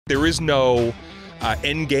There is no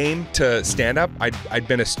end game to stand-up. I'd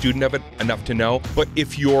been a student of it enough to know. But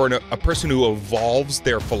if you're a person who evolves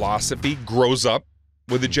their philosophy, grows up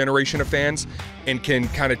with a generation of fans, and can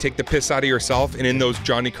kind of take the piss out of yourself, and in those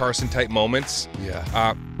Johnny Carson type moments,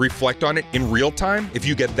 reflect on it in real time, if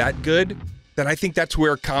you get that good, then I think that's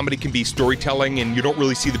where comedy can be storytelling, and you don't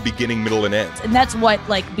really see the beginning, middle, and end. And that's what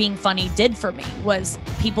being funny did for me, was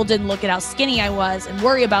people didn't look at how skinny I was and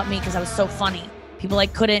worry about me because I was so funny. People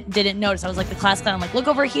didn't notice. I was like the class clown. I'm like, look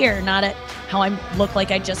over here, not at how I look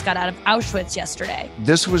like I just got out of Auschwitz yesterday.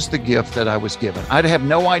 This was the gift that I was given. I'd have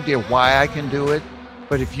no idea why I can do it.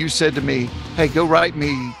 But if you said to me, hey, go write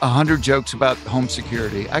me 100 jokes about home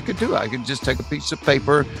security, I could do it. I could just take a piece of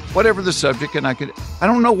paper, whatever the subject, and I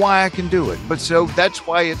don't know why I can do it. But so that's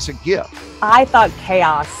why it's a gift. I thought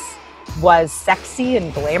chaos was sexy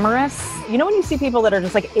and glamorous. You know when you see people that are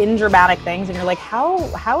just in dramatic things and you're like,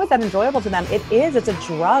 how is that enjoyable to them? It is. It's a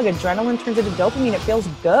drug. Adrenaline turns into dopamine. It feels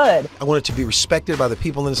good. I wanted to be respected by the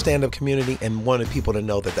people in the stand-up community and wanted people to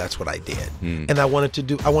know that that's what I did. And I wanted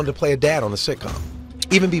to play a dad on a sitcom.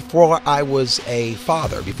 Even before I was a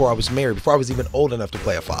father, before I was married, before I was even old enough to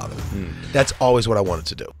play a father. That's always what I wanted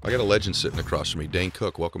to do. I got a legend sitting across from me, DANE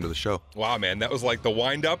Cook. Welcome to the show. Wow, man, that was like the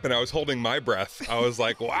wind up, and I was holding my breath. I was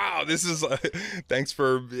like, wow, this is, thanks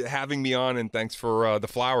for having me on, and thanks for the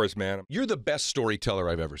flowers, man. You're the best storyteller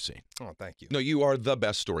I've ever seen. Oh, thank you. No, you are the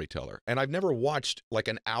best storyteller. And I've never watched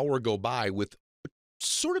an hour go by with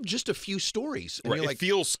sort of just a few stories. And right. It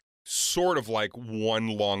feels sort of like one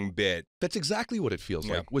long bit. That's exactly what it feels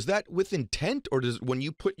like. Was that with intent, or when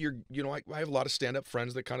you put your, I have a lot of stand-up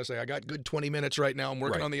friends that kind of say, I got good 20 minutes right now. I'm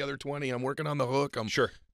working on the other 20. I'm working on the hook.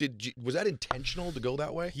 Sure. Was that intentional to go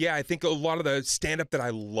that way? Yeah, I think a lot of the stand-up that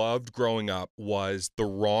I loved growing up was the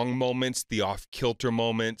wrong moments, the off-kilter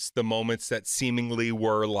moments, the moments that seemingly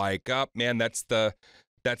were like, oh, man, that's the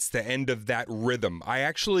end of that rhythm. I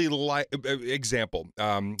actually example,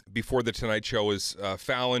 before the Tonight Show was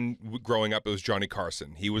Fallon. Growing up, it was Johnny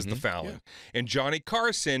Carson. He was the Fallon. And Johnny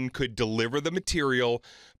Carson could deliver the material,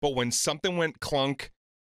 but when something went clunk,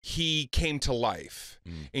 he came to life.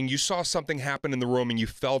 And you saw something happen in the room and you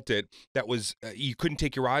felt it. That was, you couldn't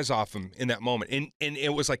take your eyes off him in that moment. And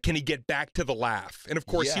it was like, can he get back to the laugh? And of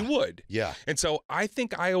course he would. Yeah. And so I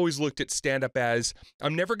think I always looked at stand-up as,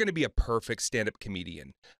 I'm never going to be a perfect stand-up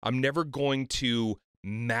comedian. I'm never going to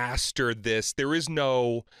master this. There is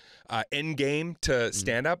no end game to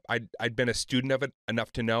stand-up. I'd been a student of it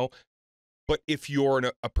enough to know. But if you're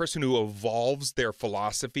a person who evolves their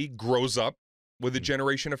philosophy, grows up with a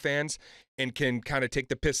generation of fans, and can kind of take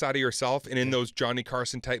the piss out of yourself, and in those Johnny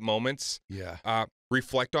Carson type moments,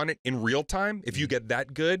 reflect on it in real time, if you get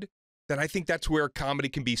that good, then I think that's where comedy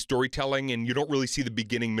can be storytelling, and you don't really see the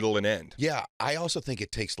beginning, middle, and end. Yeah, I also think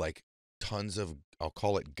it takes tons of, I'll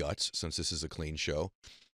call it guts, since this is a clean show,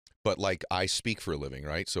 but I speak for a living,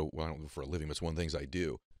 right? So, well, I don't do it for a living, but it's one of the things I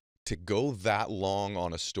do. To go that long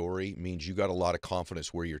on a story means you got a lot of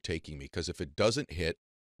confidence where you're taking me, because if it doesn't hit,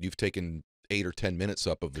 you've taken 8 or 10 minutes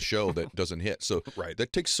up of the show that doesn't hit. So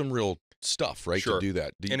that takes some real stuff, right, to do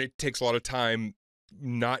that. And it takes a lot of time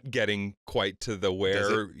not getting quite to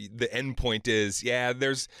where the end point is. Yeah,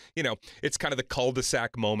 there's, it's kind of the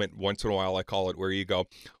cul-de-sac moment once in a while, I call it, where you go,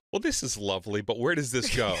 well, this is lovely, but where does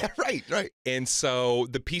this go? Right. And so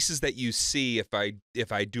the pieces that you see, if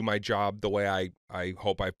I do my job the way I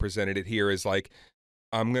hope I presented it here, is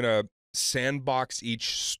I'm going to sandbox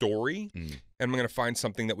each story, and I'm going to find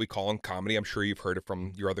something that we call in comedy, I'm sure you've heard it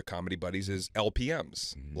from your other comedy buddies, is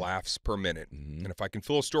LPMs, laughs per minute. And if I can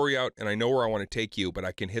fill a story out and I know where I want to take you, but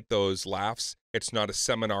I can hit those laughs, it's not a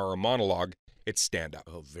seminar or a monologue, it's stand-up.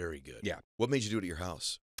 Oh, very good. Yeah. What made you do it at your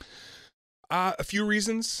house? A few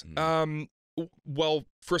reasons. Well,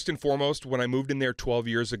 first and foremost, when I moved in there 12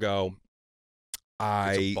 years ago,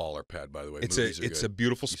 It's a baller pad, by the way. It's a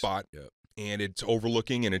beautiful spot. Yeah. And it's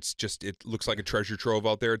overlooking, and it looks like a treasure trove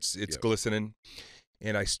out there. It's glistening.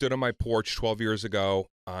 And I stood on my porch 12 years ago.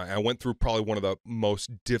 I went through probably one of the most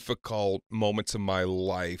difficult moments of my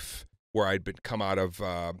life, where I'd come out of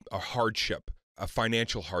a hardship, a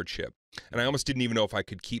financial hardship. And I almost didn't even know if I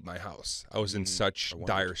could keep my house. I was in such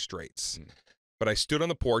dire straits. But I stood on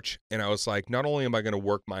the porch, and I was like, not only am I going to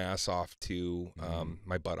work my ass off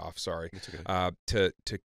my butt off, to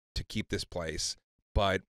keep this place,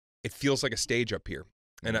 but it feels like a stage up here.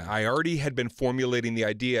 And I already had been formulating the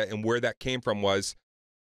idea, and where that came from was,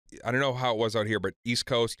 I don't know how it was out here, but East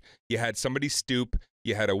Coast, you had somebody stoop,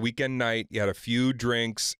 You had a weekend night, you had a few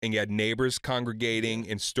drinks, and you had neighbors congregating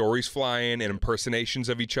and stories flying and impersonations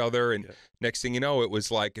of each other. And next thing you know,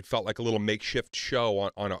 it felt like a little makeshift show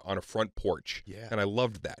on a front porch. Yeah. And I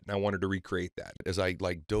loved that. And I wanted to recreate that. As I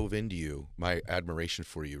dove into you, my admiration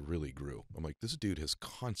for you really grew. I'm like, this dude has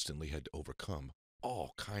constantly had to overcome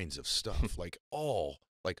all kinds of stuff, like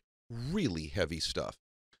really heavy stuff.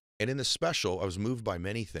 And in the special, I was moved by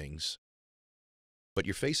many things. But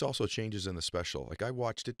your face also changes in the special. Like, I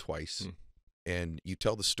watched it twice, and you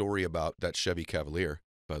tell the story about that Chevy Cavalier,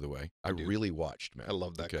 by the way. I really watched, man. I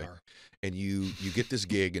love that car. And you get this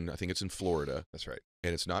gig, and I think it's in Florida. That's right.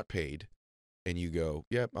 And it's not paid. And you go,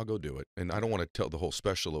 yeah, I'll go do it. And I don't want to tell the whole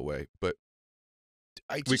special away, but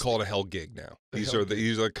we call it a hell gig now. These are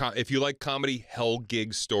if you like comedy hell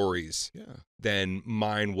gig stories, then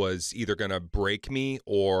mine was either going to break me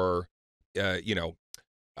or,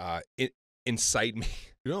 incite me.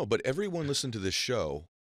 No, but everyone listen to this show.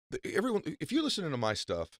 Everyone, if you're listening to my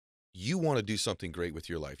stuff, you want to do something great with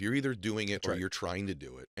your life. You're either doing it or you're trying to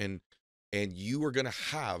do it. And you are going to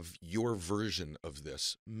have your version of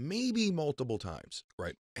this maybe multiple times.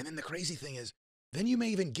 Right. And then the crazy thing is, then you may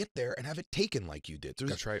even get there and have it taken like you did.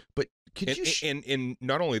 That's right. But could you... And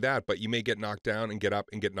not only that, but you may get knocked down and get up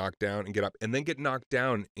and get knocked down and get up and then get knocked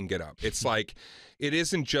down and get up. It's like, it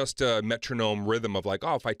isn't just a metronome rhythm of like,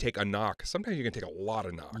 oh, if I take a knock. Sometimes you can take a lot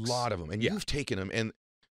of knocks. A lot of them. And you've taken them. And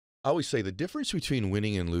I always say the difference between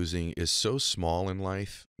winning and losing is so small in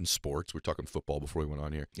life, in sports. We're talking football before we went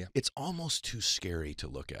on here. Yeah. It's almost too scary to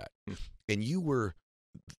look at. And you were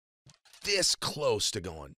this close to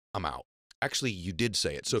going, I'm out. Actually, you did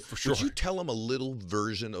say it. So for sure. Would you tell them a little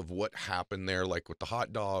version of what happened there, like with the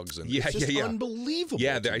hot dogs? And it's just unbelievable.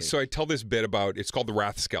 Yeah, so I tell this bit about, it's called the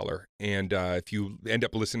Rathskeller. And if you end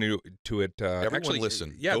up listening to it, everyone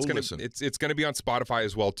listen. Yeah, listen. It's gonna be on Spotify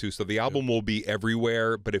as well too. So the album will be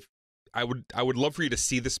everywhere. But if I would love for you to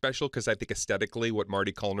see the special, because I think aesthetically what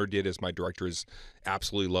Marty Kullner did as my director is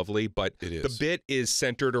absolutely lovely. But the bit is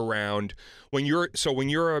centered around when you're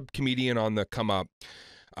a comedian on the come up.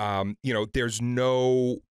 There's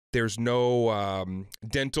no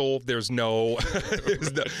dental, there's no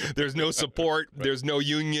there's no support, there's no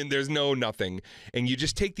union, there's no nothing. And you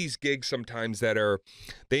just take these gigs sometimes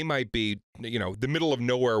they might be, the middle of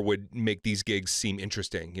nowhere would make these gigs seem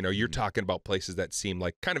interesting. You're talking about places that seem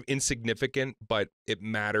like kind of insignificant, but it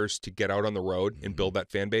matters to get out on the road and build that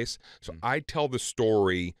fan base. So I tell the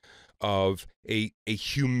story of a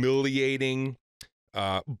humiliating,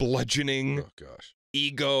 bludgeoning,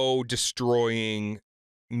 ego destroying,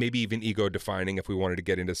 maybe even ego defining, if we wanted to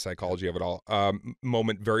get into psychology of it all,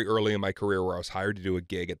 moment very early in my career where I was hired to do a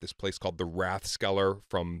gig at this place called the Rathskeller.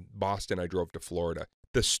 From Boston, I drove to Florida.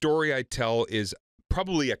 The story I tell is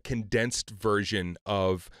probably a condensed version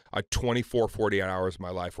of a 48 hours of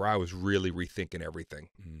my life where I was really rethinking everything.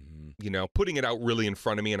 Putting it out really in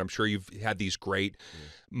front of me. And I'm sure you've had these great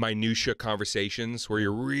minutia conversations where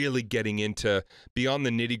you're really getting into beyond the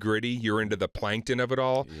nitty gritty. You're into the plankton of it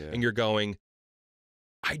all. And you're going,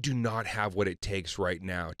 I do not have what it takes right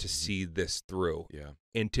now to see this through.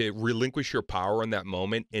 And to relinquish your power in that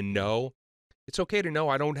moment and know it's okay to know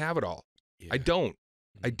I don't have it all. I don't.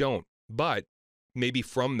 But maybe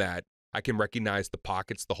from that, I can recognize the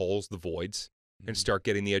pockets, the holes, the voids, and start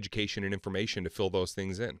getting the education and information to fill those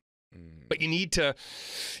things in. But you need to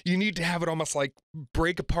have it almost like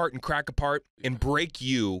break apart and crack apart and break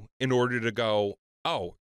you in order to go,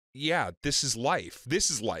 oh, yeah, this is life. This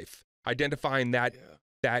is life. Identifying that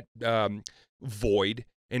void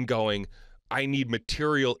and going, I need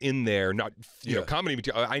material in there, not comedy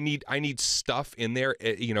material. I need stuff in there,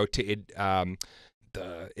 to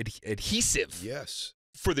the adhesive. Yes.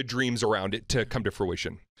 For the dreams around it to come to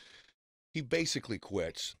fruition. He basically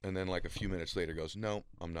quits, and then like a few minutes later goes, no,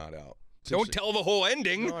 I'm not out. Don't tell the whole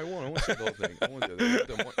ending. No, I won't. I want to see the whole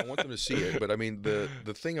thing. I want them to see it. But I mean, the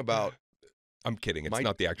thing about... I'm kidding. It's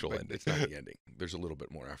not the actual ending. It's not the ending. There's a little bit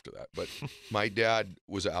more after that. But my dad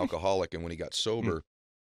was an alcoholic, and when he got sober,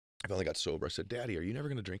 I finally got sober. I said, Daddy, are you never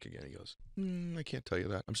going to drink again? He goes, I can't tell you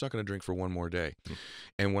that. I'm just not going to drink for one more day.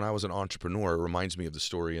 And when I was an entrepreneur, it reminds me of the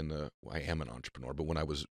story I am an entrepreneur, but when I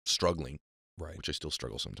was struggling, which I still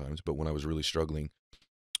struggle sometimes, but when I was really struggling,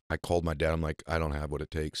 I called my dad. I'm like, I don't have what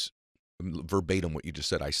it takes. Verbatim what you just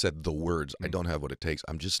said. I said the words, I don't have what it takes.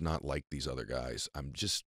 I'm just not like these other guys. I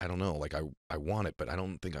don't know. Like I want it, but I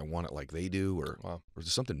don't think I want it like they do, or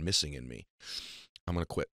there's something missing in me. I'm going to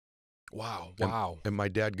quit. Wow. And my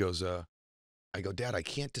dad goes, I go, Dad, I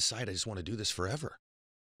can't decide. I just want to do this forever.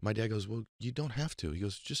 My dad goes, well, you don't have to. He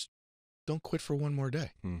goes, just don't quit for one more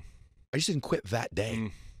day. I just didn't quit that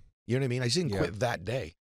day. You know what I mean? I just didn't quit that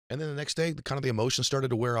day. And then the next day, kind of the emotion started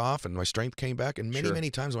to wear off and my strength came back. And many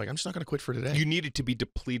times I'm like, I'm just not going to quit for today. You needed to be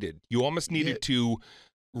depleted. You almost needed to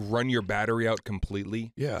run your battery out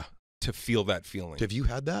completely. Yeah. To feel that feeling. Have you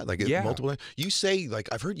had that? Like multiple times? You say, like,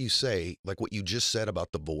 I've heard you say, like what you just said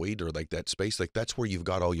about the void or like that space, like that's where you've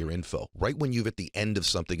got all your info. Right when you've at the end of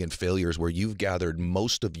something and failures where you've gathered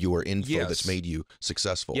most of your info that's made you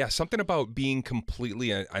successful. Yeah, something about being completely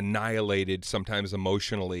annihilated sometimes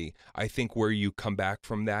emotionally. I think where you come back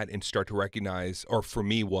from that and start to recognize, or for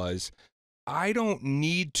me was, I don't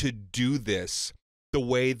need to do this the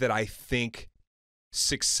way that I think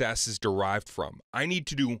success is derived from. I need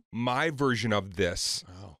to do my version of this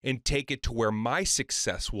and take it to where my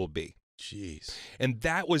success will be. Jeez. And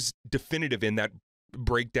that was definitive in that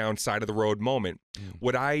breakdown side of the road moment.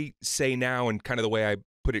 What I say now and kind of the way I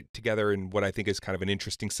put it together and what I think is kind of an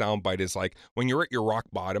interesting soundbite is like when you're at your rock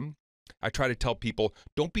bottom, I try to tell people,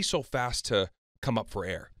 don't be so fast to come up for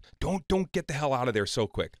air. Don't get the hell out of there so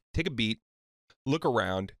quick. Take a beat, look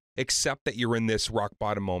around, accept that you're in this rock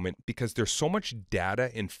bottom moment because there's so much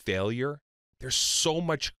data and failure. There's so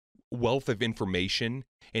much wealth of information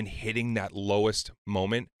in hitting that lowest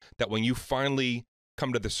moment that when you finally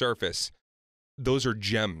come to the surface, those are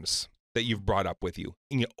gems that you've brought up with you.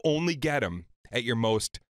 And you only get them at your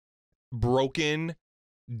most broken,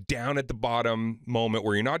 down at the bottom moment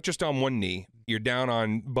where you're not just on one knee, you're down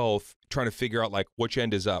on both, trying to figure out like which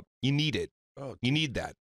end is up. You need it. You need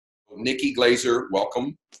that. NIKKI GLASER,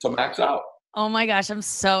 welcome to Max Out. Oh my gosh, I'm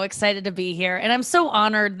so excited to be here. And I'm so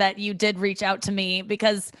honored that you did reach out to me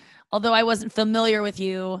because although I wasn't familiar with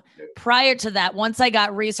you prior to that, once I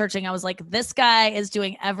got researching, I was like, this guy is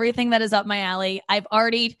doing everything that is up my alley. I've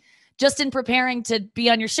already, just in preparing to be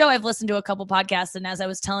on your show, I've listened to a couple podcasts. And as I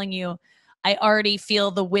was telling you, I already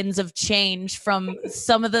feel the winds of change from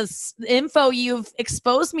some of the info you've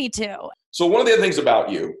exposed me to. So one of the other things about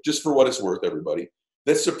you, just for what it's worth, everybody,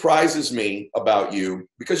 that surprises me about you,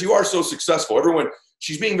 because you are so successful. Everyone,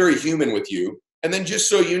 she's being very human with you. And then just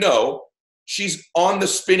so you know, she's on the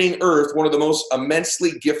spinning earth, one of the most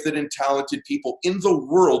immensely gifted and talented people in the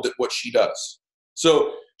world at what she does.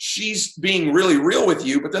 So she's being really real with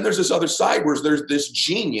you, but then there's this other side where there's this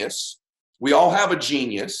genius. We all have a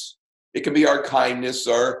genius. It can be our kindness,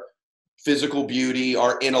 our physical beauty,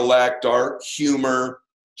 our intellect, our humor.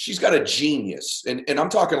 She's got a genius. And I'm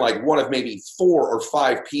talking like one of maybe 4 or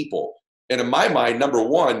 5 people. And in my mind, number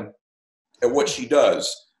one at what she does.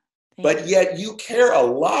 But yet you care a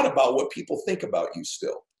lot about what people think about you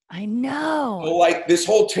still. I know. So like this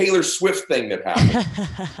whole Taylor Swift thing that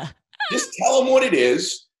happened. Just tell them what it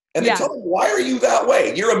is. And then tell them, why are you that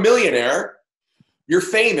way? You're a millionaire. You're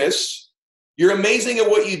famous. You're amazing at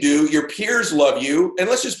what you do. Your peers love you. And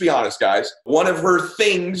let's just be honest, guys. One of her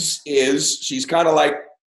things is she's kind of like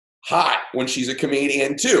hot when she's a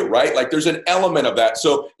comedian too, right? Like there's an element of that.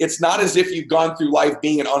 So it's not as if you've gone through life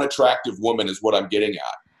being an unattractive woman is what I'm getting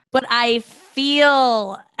at. But I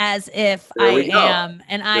feel as if I am,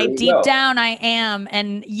 and I deep down I am,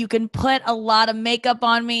 and you can put a lot of makeup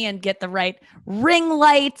on me and get the right ring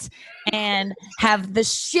light and have the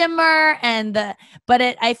shimmer and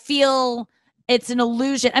I feel it's an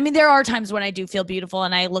illusion. I mean, there are times when I do feel beautiful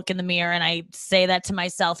and I look in the mirror and I say that to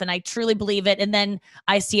myself and I truly believe it. And then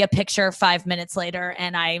I see a picture 5 minutes later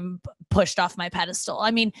and I'm pushed off my pedestal.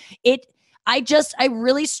 I mean, I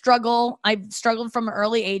really struggle. I've struggled from an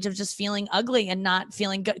early age of just feeling ugly and not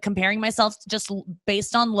feeling good, comparing myself just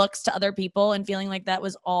based on looks to other people and feeling like that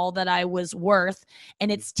was all that I was worth. And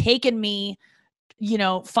it's taken me,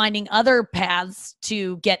 finding other paths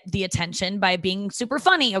to get the attention by being super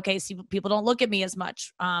funny. Okay. So people don't look at me as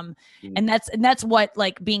much. And that's what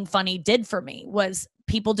like being funny did for me was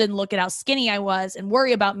people didn't look at how skinny I was and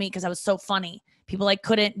worry about me because I was so funny. People like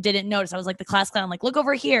didn't notice. I was like the class clown, like, look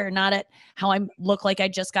over here, not at how I look like I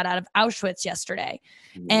just got out of Auschwitz yesterday.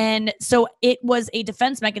 And so it was a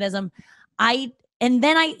defense mechanism. And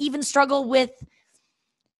then I even struggle with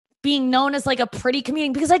being known as like a pretty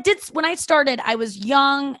comedian because when I started, I was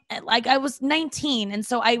young, like I was 19. And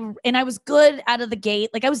so I was good out of the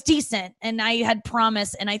gate. Like I was decent and I had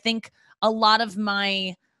promise. And I think a lot of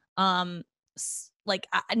my, now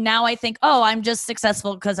I think, oh, I'm just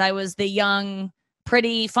successful because I was the young,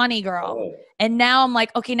 pretty, funny girl. Oh. And now I'm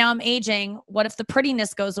like, okay, now I'm aging. What if the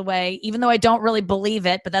prettiness goes away? Even though I don't really believe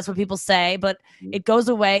it, but that's what people say, but it goes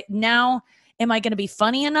away. Now, am I going to be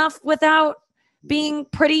funny enough without being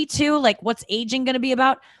pretty too? Like what's aging going to be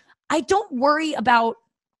about? I do worry about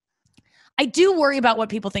what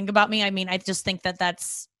people think about me. I mean, I just think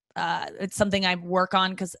that's it's something I work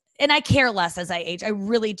on and I care less as I age. I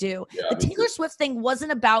really do. Yeah, the Taylor Swift thing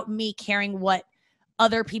wasn't about me caring what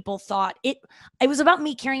other people thought. It was about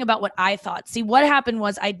me caring about what I thought. See, what happened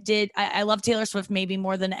was I love Taylor Swift maybe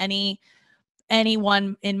more than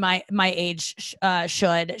anyone in my age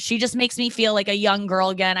should. She just makes me feel like a young girl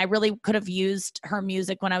again. I really could have used her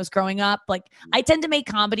music when I was growing up. Like, I tend to make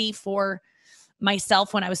comedy for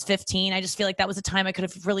myself when I was 15. I just feel like that was a time I could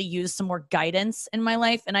have really used some more guidance in my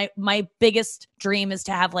life. And my biggest dream is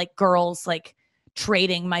to have like girls like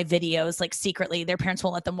trading my videos like secretly. Their parents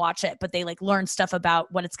won't let them watch it, but they like learn stuff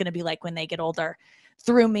about what it's going to be like when they get older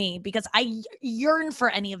through me, because I yearn for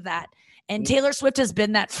any of that. And Taylor Swift has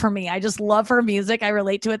been that for me. I just love her music. I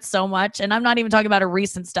relate to it so much. And I'm not even talking about her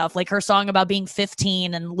recent stuff, like her song about being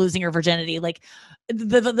 15 and losing her virginity. Like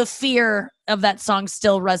the fear of that song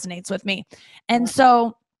still resonates with me. And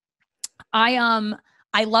so I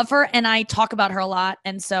love her and I talk about her a lot.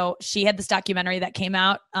 And so she had this documentary that came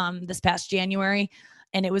out this past January,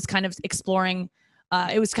 and it was kind of exploring,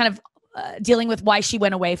 dealing with why she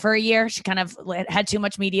went away for a year. She kind of had too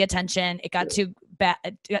much media attention. It got too bad,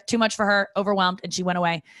 too much for her, overwhelmed, and she went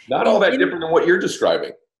away. Not all that different than what you're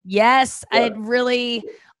describing. Yes, yeah. It really,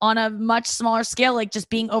 on a much smaller scale, like just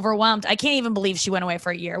being overwhelmed. I can't even believe she went away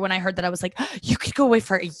for a year. When I heard that, I was like, you could go away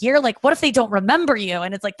for a year? Like, what if they don't remember you?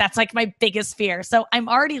 And it's like, that's like my biggest fear. So I'm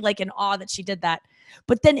already like in awe that she did that.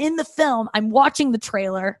 But then in the film, I'm watching the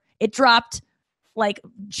trailer. It dropped like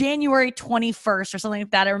January 21st or something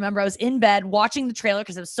like that. I remember I was in bed watching the trailer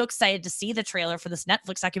because I was so excited to see the trailer for this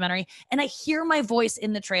Netflix documentary. And I hear my voice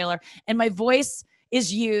in the trailer, and my voice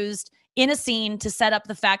is used in a scene to set up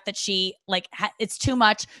the fact that she like, it's too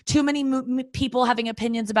much, too many people having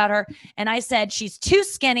opinions about her. And I said, she's too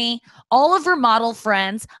skinny. All of her model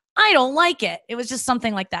friends, I don't like it. It was just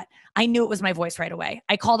something like that. I knew it was my voice right away.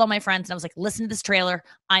 I called all my friends and I was like, listen to this trailer.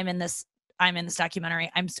 I'm in this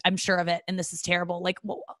documentary. I'm sure of it. And this is terrible. Like,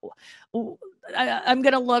 I'm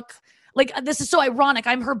going to look like, this is so ironic.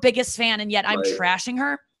 I'm her biggest fan, and yet I'm trashing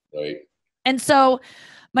her. Right. And so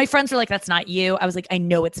my friends were like, that's not you. I was like, I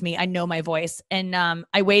know it's me. I know my voice. And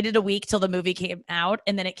I waited a week till the movie came out,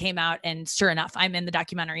 and then it came out. And sure enough, I'm in the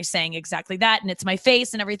documentary saying exactly that. And it's my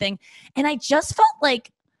face and everything. And I just felt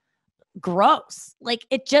like gross. Like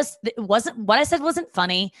it wasn't, what I said wasn't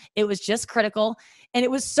funny. It was just critical. And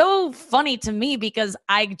it was so funny to me because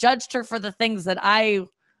I judged her for the things that I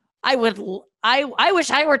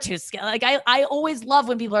wish I were too scared. Like I always love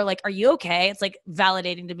when people are like, are you okay? It's like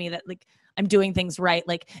validating to me that like I'm doing things right.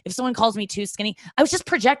 Like if someone calls me too skinny, I was just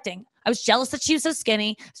projecting. I was jealous that she was so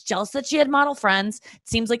skinny. I was jealous that she had model friends. It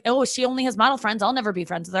seems like, oh, she only has model friends. I'll never be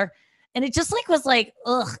friends with her. And it just like was like,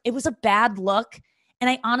 ugh, it was a bad look. And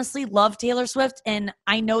I honestly love Taylor Swift. And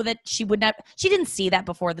I know that she didn't see that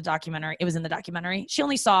before the documentary. It was in the documentary. She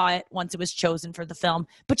only saw it once it was chosen for the film,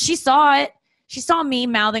 but she saw it. She saw me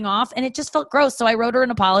mouthing off, and it just felt gross. So I wrote her an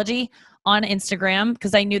apology on Instagram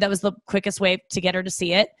because I knew that was the quickest way to get her to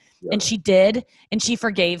see it. Yeah. And she did, and she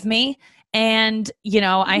forgave me. And,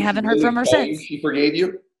 I haven't heard from her since. She forgave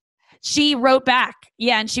you? She wrote back.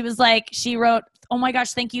 Yeah. And she was like, oh my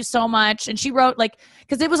gosh, thank you so much. And she wrote like,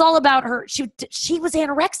 because it was all about her. She was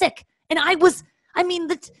anorexic. And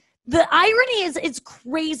the irony is it's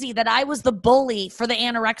crazy that I was the bully for the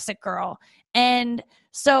anorexic girl. And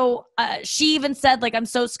so she even said like,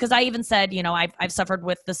 because I even said, I've suffered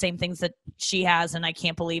with the same things that she has. And I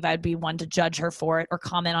can't believe I'd be one to judge her for it or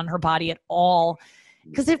comment on her body at all.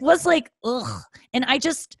 Because it was like, ugh. And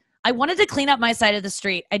I wanted to clean up my side of the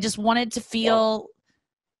street. I just wanted to feel,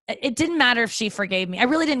 it didn't matter if she forgave me. I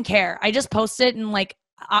really didn't care. I just posted, and like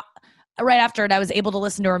right after it, I was able to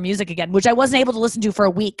listen to her music again, which I wasn't able to listen to for a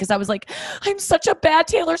week because I was like, I'm such a bad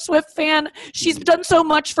Taylor Swift fan. She's done so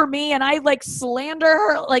much for me, and I like slander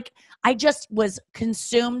her. Like I just was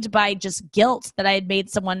consumed by just guilt that I had made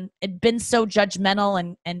someone had been so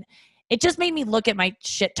judgmental, and it just made me look at my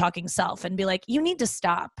shit talking self and be like, you need to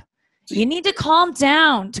stop. You need to calm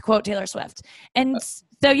down, to quote Taylor Swift. And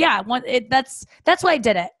so, yeah, that's why I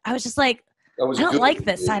did it. I was just like, I don't like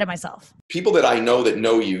this side of myself. People that I know that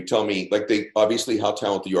know you tell me, like, they obviously how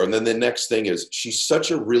talented you are. And then the next thing is she's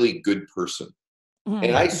such a really good person. Mm-hmm.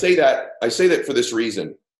 And I say that for this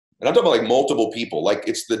reason. And I'm talking about like multiple people. Like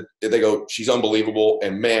they go, she's unbelievable.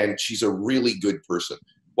 And man, she's a really good person.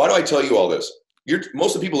 Why do I tell you all this?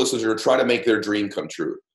 Most of the people listening are trying to make their dream come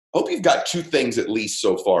true. I hope you've got 2 things at least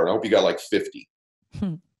so far. And I hope you got like 50.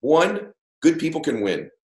 1, good people can win.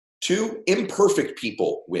 2, imperfect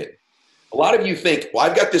people win. A lot of you think, well,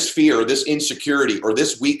 I've got this fear or this insecurity or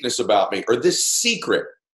this weakness about me or this secret.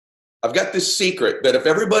 I've got this secret that if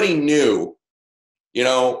everybody knew,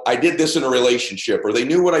 I did this in a relationship, or they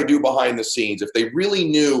knew what I do behind the scenes, if they really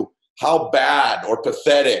knew how bad or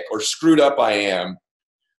pathetic or screwed up I am,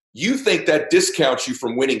 you think that discounts you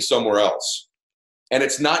from winning somewhere else. And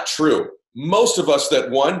it's not true. Most of us that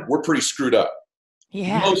won, we're pretty screwed up.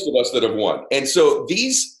 Yeah. Most of us that have won. And so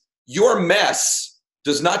your mess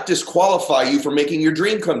does not disqualify you from making your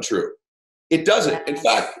dream come true. It doesn't. In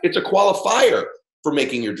fact, it's a qualifier for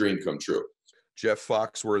making your dream come true. Jeff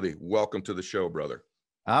Foxworthy, welcome to the show, brother.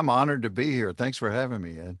 I'm honored to be here. Thanks for having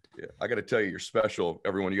me, Ed. Yeah, I got to tell you, you're special.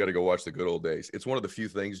 Everyone, you got to go watch The Good Old Days. It's one of the few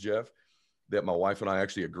things, Jeff, that my wife and I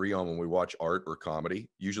actually agree on when we watch art or comedy.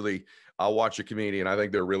 Usually I'll watch a comedian. I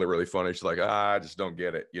think they're really, really funny. She's like, I just don't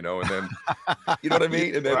get it, you know? And then, you know what I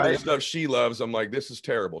mean? And then Right. the stuff she loves, I'm like, this is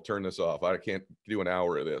terrible. Turn this off. I can't do an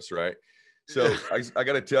hour of this, right? So I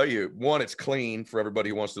got to tell you, one, it's clean for everybody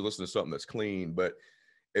who wants to listen to something that's clean, but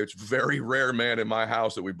it's very rare, man, in my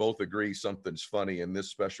house that we both agree something's funny. And this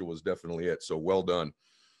special was definitely it. So well done.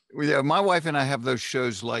 Yeah, my wife and I have those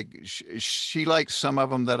shows. Like she likes some of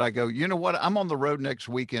them that I go, you know what? I'm on the road next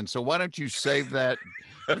weekend, so why don't you save that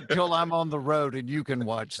until I'm on the road and you can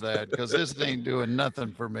watch that, because this ain't doing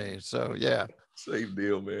nothing for me. So yeah, same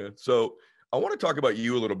deal, man. So I want to talk about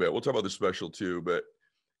you a little bit. We'll talk about the special too, but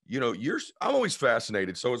you know, I'm always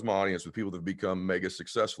fascinated. So is my audience, with people that have become mega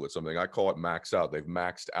successful at something. I call it max out. They've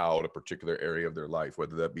maxed out a particular area of their life,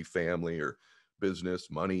 whether that be family or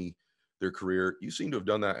business, money, their career. You seem to have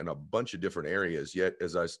done that in a bunch of different areas. Yet,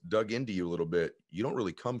 as I dug into you a little bit, you don't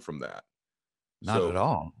really come from that. Not at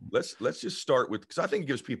all. Let's just start with, because I think it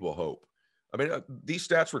gives people hope. I mean, these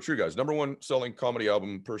stats were true, guys. #1 selling comedy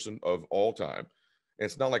album person of all time. And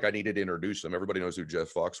it's not like I needed to introduce them. Everybody knows who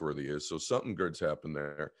Jeff Foxworthy is. So something good's happened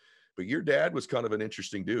there. But your dad was kind of an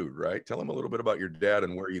interesting dude, right? Tell him a little bit about your dad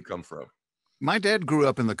and where you come from. My dad grew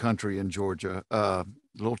up in the country in Georgia, a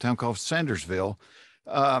little town called Sandersville.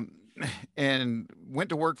 And went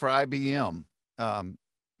to work for IBM.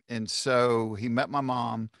 And so he met my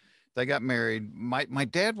mom. They got married. My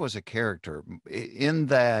dad was a character in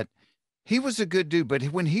that he was a good dude, but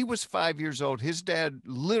when he was 5 years old, his dad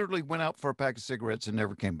literally went out for a pack of cigarettes and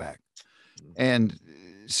never came back. And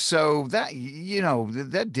so that, you know,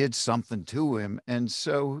 that did something to him. And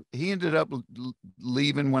so he ended up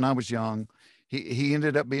leaving when I was young. He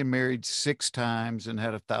ended up being married 6 times and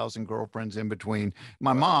had 1,000 girlfriends in between.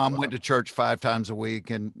 My mom went to church 5 times a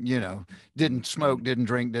week and, you know, didn't smoke, didn't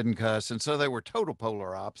drink, didn't cuss. And so they were total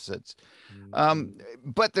polar opposites.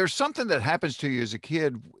 But there's something that happens to you as a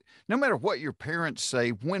kid, no matter what your parents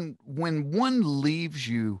say, when one leaves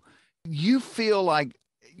you, you feel like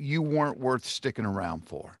you weren't worth sticking around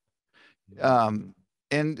for. And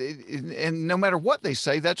no matter what they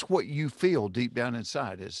say, that's what you feel deep down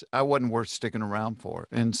inside, is I wasn't worth sticking around for.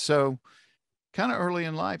 And so kind of early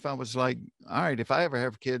in life, I was like, all right, if I ever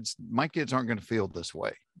have kids, my kids aren't going to feel this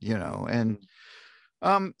way, you know? And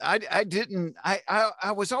I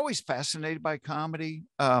was always fascinated by comedy.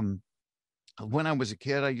 When I was a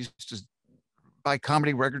kid, I used to buy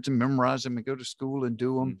comedy records and memorize them and go to school and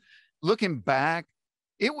do them. Looking back,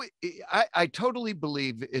 I totally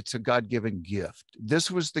believe it's a God-given gift.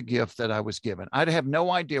 This was the gift that I was given. I'd have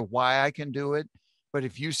no idea why I can do it. But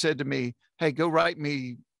if you said to me, hey, go write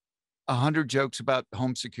me 100 jokes about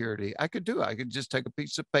home security, I could do it. I could just take a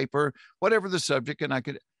piece of paper, whatever the subject, and I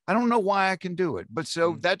don't know why I can do it. But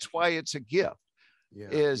so that's why it's a gift. Yeah.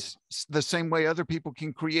 Is the same way other people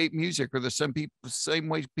can create music, or the same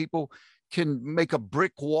way people can make a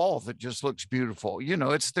brick wall that just looks beautiful. You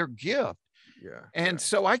know, it's their gift. Yeah. And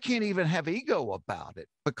so I can't even have ego about it,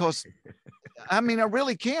 because I mean, I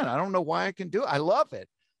really can't. I don't know why I can do it. I love it.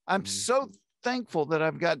 I'm so thankful that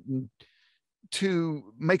I've gotten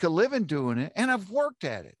to make a living doing it, and I've worked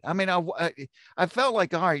at it. I mean, I felt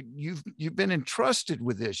like, all right, you've been entrusted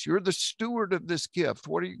with this. You're the steward of this gift.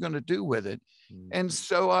 What are you going to do with it? And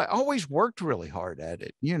so I always worked really hard at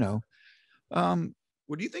it, you know.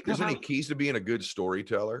 Well, do you think there's any keys to being a good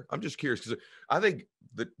storyteller? I'm just curious, because I think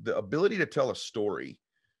the ability to tell a story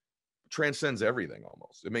transcends everything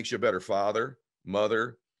almost. It makes you a better father,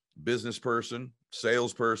 mother, business person,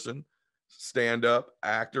 salesperson, stand-up,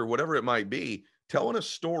 actor, whatever it might be. Telling a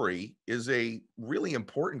story is a really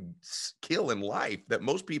important skill in life that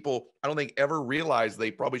most people, I don't think, ever realize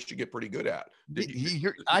they probably should get pretty good at.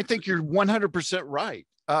 I think you're 100% right.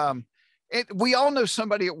 We all know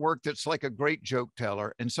somebody at work that's like a great joke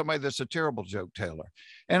teller and somebody that's a terrible joke teller.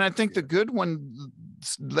 And I think the good one,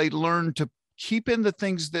 they learn to keep in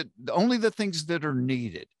only the things that are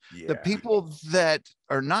needed. Yeah. The people that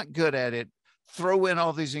are not good at it throw in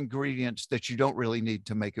all these ingredients that you don't really need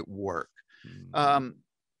to make it work.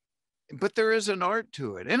 But there is an art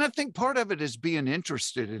to it. And I think part of it is being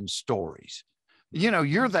interested in stories. You know,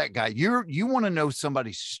 you're that guy. You want to know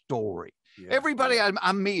somebody's story. Everybody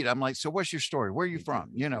I meet, I'm like, so what's your story? Where are you from?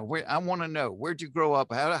 You know, I want to know, where'd you grow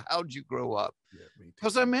up? How'd you grow up?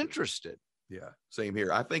 Because I'm interested. Yeah, same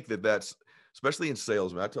here. I think that's, especially in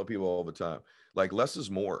sales, man, I tell people all the time, like less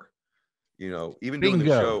is more. You know, even doing the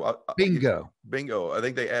show, bingo. I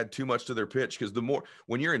think they add too much to their pitch, because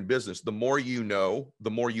when you're in business, the more you know, the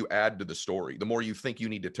more you add to the story, the more you think you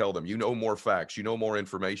need to tell them. You know more facts, you know more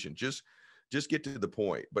information. Just get to the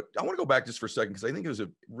point. But I want to go back just for a second, because I think it was a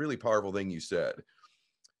really powerful thing you said.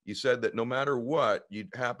 You said that no matter what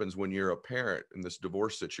happens when you're a parent in this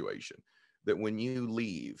divorce situation, that when you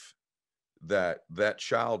leave, that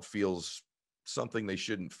child feels something they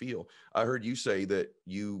shouldn't feel. I heard you say that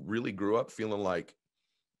you really grew up feeling like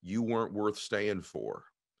you weren't worth staying for.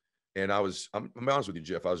 And I'm honest with you,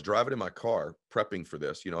 Jeff, I was driving in my car prepping for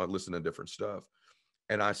this, you know, I listened to different stuff.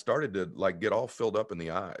 And I started to like get all filled up in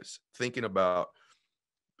the eyes, thinking about,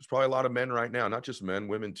 there's probably a lot of men right now, not just men,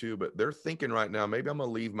 women too, but they're thinking right now, maybe I'm going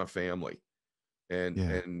to leave my family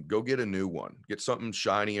and go get a new one, get something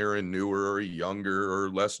shinier and newer or younger or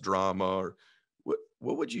less drama. Or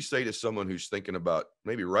what would you say to someone who's thinking about,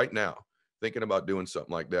 maybe right now, thinking about doing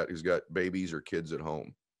something like that, who's got babies or kids at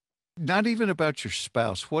home? Not even about your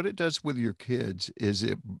spouse. What it does with your kids is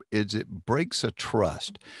it breaks a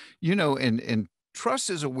trust, you know, and trust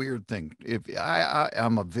is a weird thing. If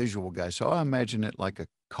I'm a visual guy, so I imagine it like a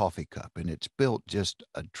coffee cup, and it's built just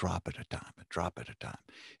a drop at a time,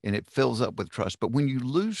 and it fills up with trust. But when you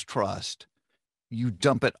lose trust, you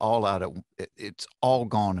dump it all out. It's all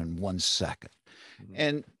gone in 1 second. Mm-hmm.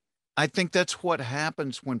 And I think that's what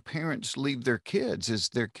happens when parents leave their kids, is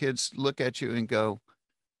their kids look at you and go,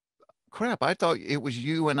 crap, I thought it was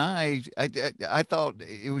you and I thought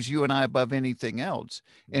it was you and I above anything else.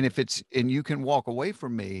 And and you can walk away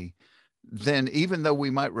from me, then even though we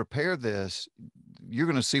might repair this, you're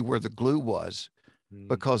going to see where the glue was,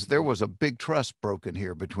 because there was a big trust broken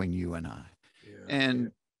here between you and I. Yeah.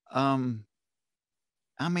 And,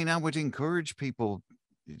 I mean, I would encourage people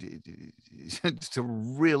to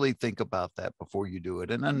really think about that before you do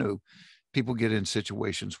it. And I know people get in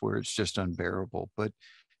situations where it's just unbearable, but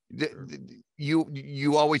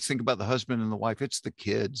you always think about the husband and the wife. It's the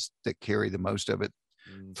kids that carry the most of it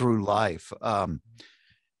through life.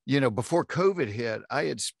 You know, before COVID hit, I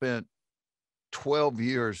had spent 12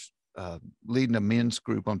 years leading a men's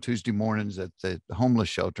group on Tuesday mornings at the homeless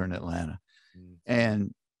shelter in Atlanta.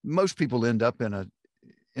 And most people end up in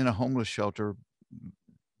a homeless shelter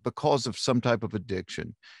because of some type of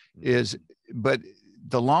addiction. But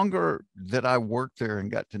the longer that I worked there and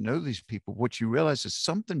got to know these people, what you realize is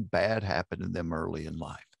something bad happened to them early in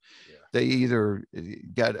life. Yeah. They either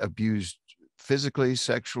got abused physically,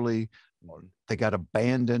 sexually, or they got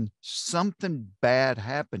abandoned. Something bad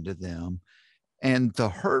happened to them. And the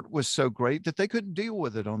hurt was so great that they couldn't deal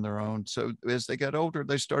with it on their own. So as they got older,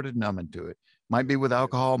 they started numbing to it. Might be with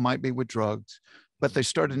alcohol, might be with drugs, but they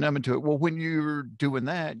started numbing to it. Well, when you're doing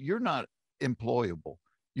that, you're not employable.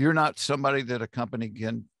 You're not somebody that a company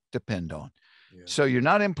can depend on. Yeah. So you're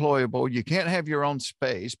not employable. You can't have your own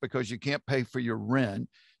space because you can't pay for your rent.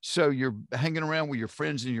 So you're hanging around with your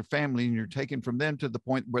friends and your family, and you're taken from them to the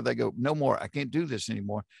point where they go, no more, I can't do this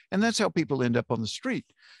anymore. And that's how people end up on the street.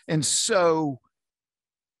 And so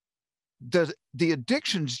the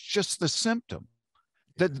addiction's just the symptom.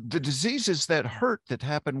 The diseases that hurt that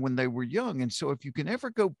happened when they were young. And so if you can ever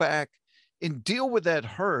go back and deal with that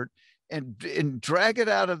hurt, and drag it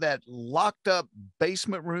out of that locked up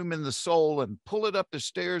basement room in the soul and pull it up the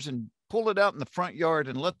stairs and pull it out in the front yard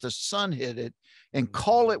and let the sun hit it and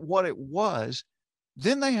call it what it was,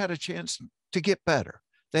 then they had a chance to get better.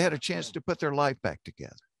 They had a chance to put their life back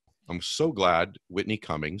together. I'm so glad Whitney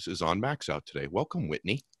Cummings is on Max Out today. Welcome,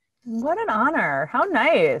 Whitney. What an honor. How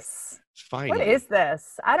nice. It's fine. What is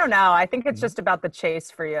this? I don't know. I think it's just about the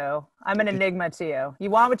chase for you. I'm an enigma to you. You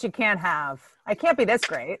want what you can't have. I can't be this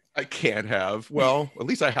great. I can't have. Well, at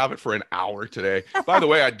least I have it for an hour today. By the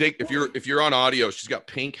way, I dig if you're on audio, she's got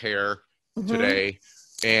pink hair today.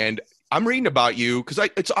 And I'm reading about you because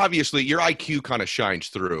it's obviously your IQ kind of shines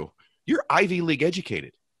through. You're Ivy League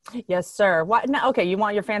educated. Yes, sir. Why? No, okay, you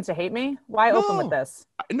want your fans to hate me? Why open with this?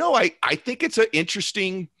 No, I think it's an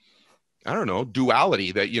interesting, I don't know,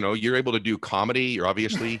 duality that, you know, you're able to do comedy. You're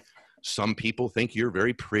obviously, some people think you're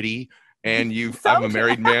very pretty, and I'm a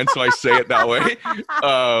married man, so I say it that way.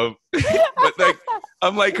 But like,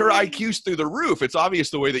 I'm like, her IQ's through the roof. It's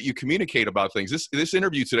obvious the way that you communicate about things. This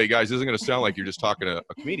interview today, guys, isn't going to sound like you're just talking to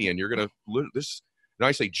a comedian. You're going to when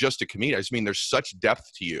I say just a comedian, I just mean there's such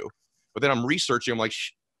depth to you. But then I'm researching. I'm like,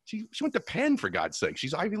 She went to Penn, for God's sake.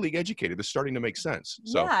 She's Ivy League educated. This is starting to make sense.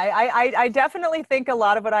 So yeah, I definitely think a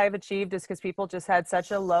lot of what I've achieved is because people just had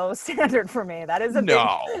such a low standard for me. That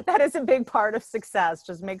is a big part of success.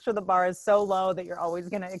 Just make sure the bar is so low that you're always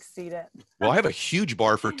going to exceed it. Well, I have a huge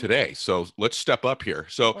bar for today, so let's step up here.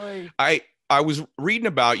 So I was reading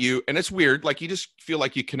about you, and it's weird. Like, you just feel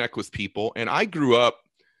like you connect with people. And I grew up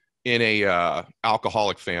in a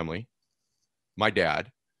alcoholic family, my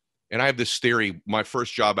dad. And I have this theory. My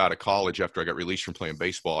first job out of college after I got released from playing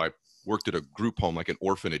baseball, I worked at a group home, like an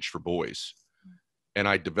orphanage for boys. And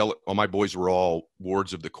I developed, all my boys were all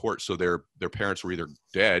wards of the court. So their parents were either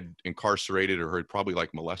dead, incarcerated, or had probably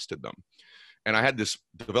like molested them. And I had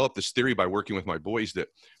developed this theory by working with my boys that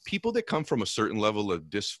people that come from a certain level of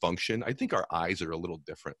dysfunction, I think our eyes are a little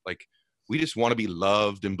different. Like, we just want to be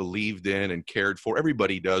loved and believed in and cared for.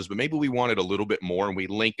 Everybody does, but maybe we want it a little bit more, and we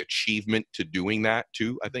link achievement to doing that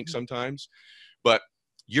too, I think sometimes. But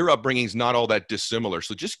your upbringing is not all that dissimilar.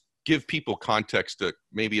 So just give people context to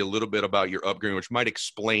maybe a little bit about your upbringing, which might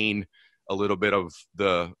explain a little bit of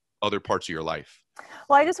the other parts of your life.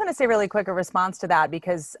 Well, I just want to say really quick a response to that,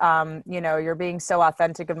 because, you're being so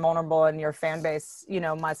authentic and vulnerable, and your fan base,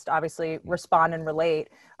 must obviously respond and relate,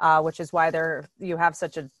 which is why you have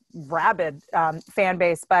such a rabid fan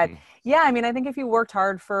base. But yeah, I mean, I think if you worked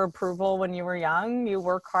hard for approval when you were young, you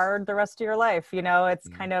work hard the rest of your life. It's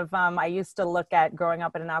kind of, I used to look at growing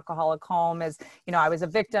up in an alcoholic home as, I was a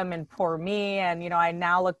victim and poor me. And, I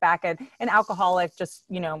now look back at an alcoholic, just,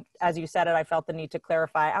 as you said it, I felt the need to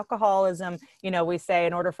clarify alcoholism. We say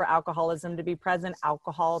in order for alcoholism to be present,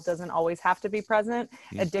 alcohol doesn't always have to be present.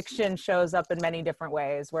 Addiction shows up in many different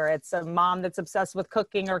ways, where it's a mom that's obsessed with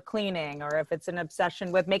cooking or cleaning, or if it's an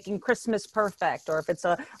obsession with making Christmas perfect, or if it's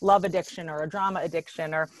a love addiction or a drama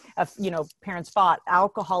addiction, or parents fought.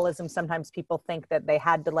 Alcoholism, sometimes people think that they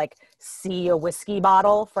had to like see a whiskey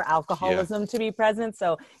bottle for alcoholism to be present.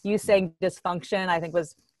 So you saying dysfunction, I think,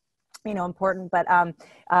 was important, but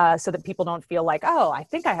so that people don't feel like, oh, I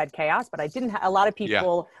think I had chaos, but I didn't. A lot of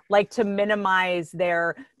people like to minimize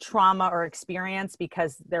their trauma or experience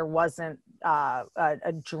because there wasn't a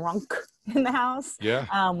drunk in the house.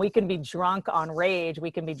 We can be drunk on rage. We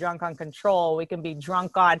can be drunk on control. We can be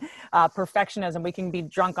drunk on perfectionism. We can be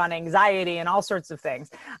drunk on anxiety and all sorts of things.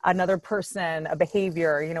 Another person, a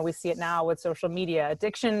behavior, we see it now with social media.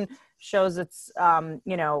 Addiction shows it's,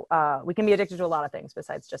 we can be addicted to a lot of things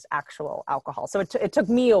besides just actual alcohol. So it took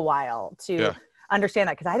me a while to understand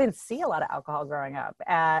that, because I didn't see a lot of alcohol growing up.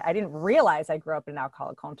 I didn't realize I grew up in an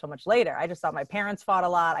alcoholic home until much later. I just thought my parents fought a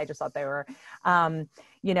lot. I just thought they were,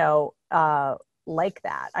 like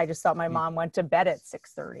that. I just thought my mom went to bed at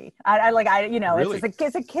 6:30. Really?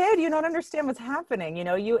 As a kid, you don't understand what's happening,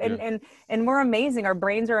 and we're amazing. Our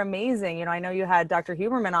brains are amazing. I know you had Dr.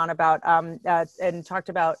 Huberman on about, and talked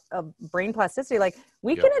about brain plasticity. Like,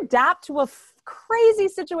 we can adapt to a crazy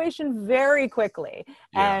situation very quickly,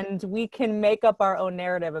 and we can make up our own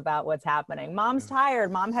narrative about what's happening. Mom's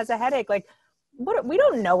tired. Mom has a headache. Like, we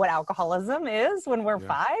don't know what alcoholism is when we're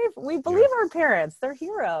 5. We believe our parents, they're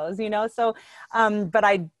heroes, so,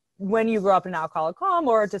 when you grow up in an alcoholic home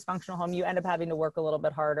or a dysfunctional home, you end up having to work a little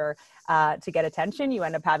bit harder to get attention. You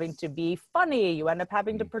end up having to be funny. You end up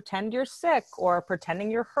having to pretend you're sick, or pretending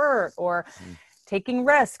you're hurt, or taking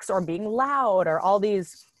risks, or being loud, or all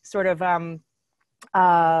these sort of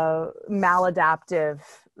maladaptive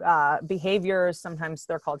behaviors. Sometimes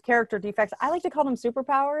they're called character defects. I like to call them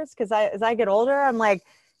superpowers, because as I get older, I'm like,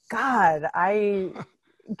 God, I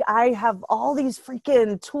have all these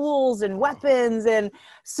freaking tools and weapons and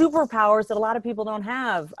superpowers that a lot of people don't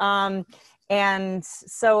have. And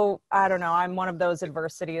so, I don't know, I'm one of those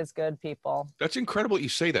adversity is good people. That's incredible you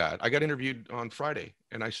say that. I got interviewed on Friday,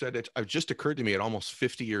 and I said it just occurred to me at almost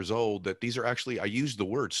 50 years old that these are actually, I used the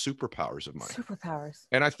word superpowers of mine. Superpowers.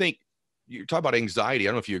 And I think you talk about anxiety. I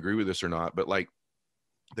don't know if you agree with this or not, but like,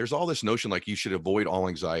 there's all this notion like you should avoid all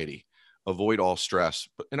anxiety, avoid all stress.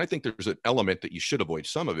 And I think there's an element that you should avoid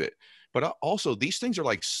some of it. But also, these things are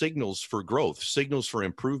like signals for growth, signals for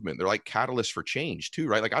improvement. They're like catalysts for change too,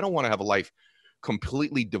 right? Like, I don't want to have a life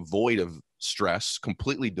completely devoid of stress,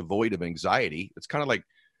 completely devoid of anxiety. It's kind of like,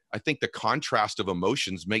 I think the contrast of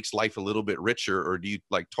emotions makes life a little bit richer. Or do you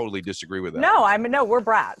like totally disagree with that? No, we're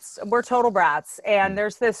brats. We're total brats. And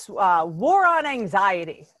there's this war on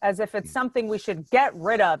anxiety, as if it's something we should get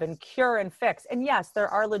rid of and cure and fix. And yes, there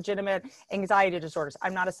are legitimate anxiety disorders.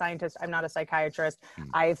 I'm not a scientist. I'm not a psychiatrist.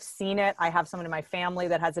 I've seen it. I have someone in my family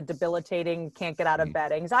that has a debilitating, can't get out of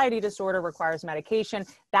bed anxiety disorder, requires medication.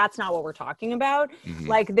 That's not what we're talking about.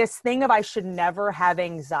 Like, this thing of I should never have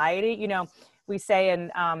anxiety, we say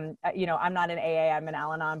in, you know, I'm not in AA, I'm in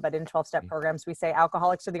Al-Anon, but in 12-step programs, we say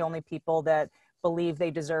alcoholics are the only people that believe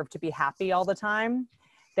they deserve to be happy all the time,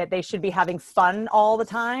 that they should be having fun all the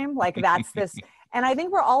time. Like that's this. And I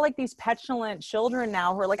think we're all like these petulant children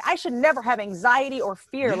now who are like, I should never have anxiety or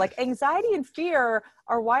fear. Like anxiety and fear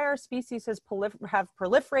are why our species have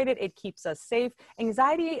proliferated. It keeps us safe.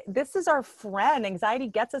 Anxiety, this is our friend. Anxiety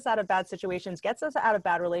gets us out of bad situations, gets us out of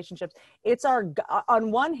bad relationships. It's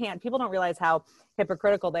on one hand, people don't realize how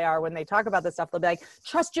hypocritical they are when they talk about this stuff. They'll be like,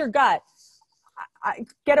 trust your gut.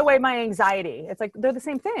 Get away my anxiety. It's like, they're the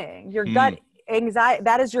same thing. Your gut anxiety,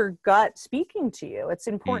 that is your gut speaking to you. It's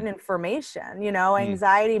important information. You know,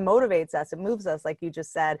 anxiety motivates us. It moves us, like you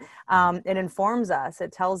just said. It informs us.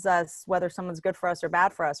 It tells us whether someone's good for us or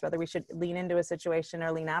bad for us, whether we should lean into a situation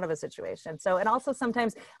or lean out of a situation. So, and also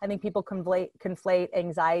sometimes I think people conflate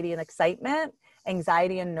anxiety and excitement,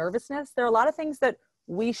 anxiety and nervousness. There are a lot of things that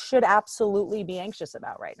we should absolutely be anxious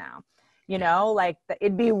about right now. You know, like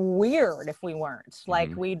it'd be weird if we weren't.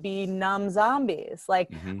 Like we'd be numb zombies. Like,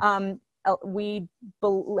 we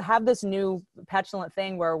have this new petulant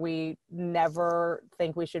thing where we never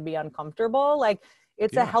think we should be uncomfortable. Like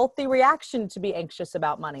it's a healthy reaction to be anxious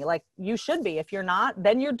about money. Like you should be. If you're not,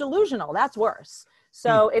 then you're delusional. That's worse.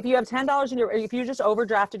 So if you have $10 if you just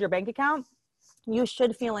overdrafted your bank account, you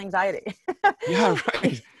should feel anxiety. Yeah,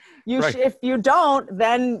 right. If you don't,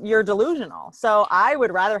 then you're delusional. So I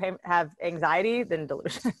would rather have anxiety than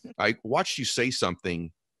delusion. I watched you say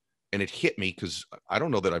something and it hit me because I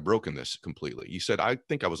don't know that I've broken this completely. You said, I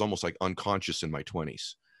think I was almost like unconscious in my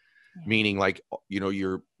 20s, meaning like, you know,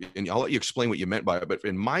 and I'll let you explain what you meant by it. But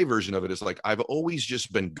in my version of it is like, I've always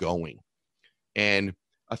just been going. And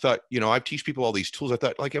I thought, you know, I teach people all these tools. I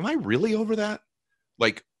thought like, am I really over that?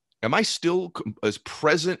 Like, am I still as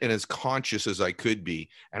present and as conscious as I could be?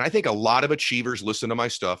 And I think a lot of achievers listen to my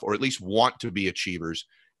stuff, or at least want to be achievers,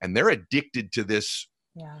 and they're addicted to this.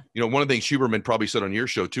 Yeah. You know, one of the things Huberman probably said on your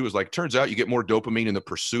show too is like, turns out you get more dopamine in the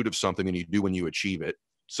pursuit of something than you do when you achieve it.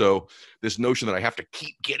 So this notion that I have to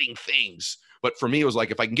keep getting things. But for me, it was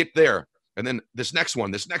like, if I can get there, and then this next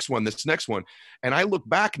one. And I look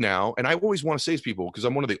back now, and I always want to say to people, because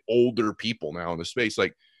I'm one of the older people now in the space,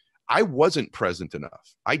 like, I wasn't present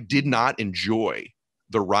enough. I did not enjoy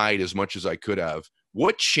the ride as much as I could have.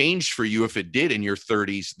 What changed for you, if it did, in your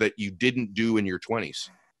 30s that you didn't do in your 20s?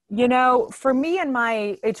 You know, for me in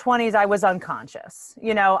my 20s, I was unconscious.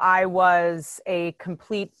 You know, I was a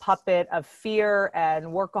complete puppet of fear and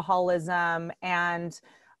workaholism. And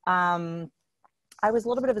I was a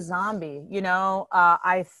little bit of a zombie. You know,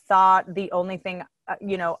 I thought the only thing,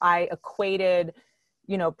 you know, I equated,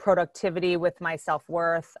 you know, productivity with my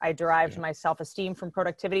self-worth. I derived my self-esteem from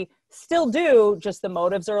productivity. Still do, just the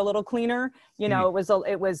motives are a little cleaner. You know,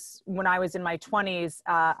 it was when I was in my 20s,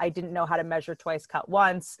 I didn't know how to measure twice, cut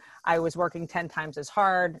once. I was working 10 times as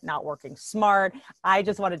hard, not working smart. I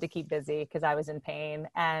just wanted to keep busy because I was in pain,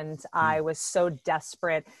 and I was so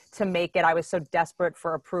desperate to make it. I was so desperate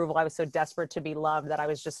for approval. I was so desperate to be loved that I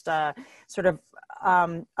was just sort of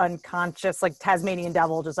unconscious, like Tasmanian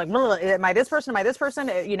devil, just like, am I this person? Am I this person?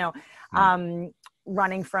 You know,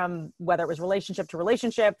 running from whether it was relationship to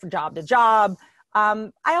relationship, from job to job.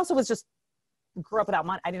 I also was just grew up without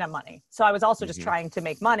money. I didn't have money. So I was also just trying to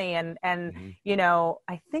make money. And you know,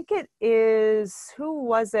 I think it is, who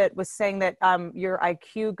was saying that your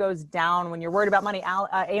IQ goes down when you're worried about money.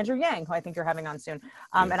 Andrew Yang, who I think you're having on soon.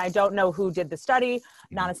 And I don't know who did the study,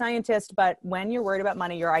 not a scientist, but when you're worried about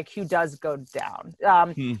money, your IQ does go down.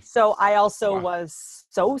 So I also was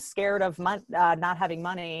so scared of not having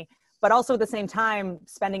money, but also at the same time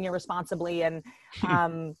spending irresponsibly, and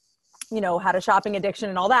you know, had a shopping addiction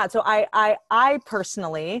and all that. So I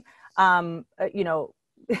personally, you know,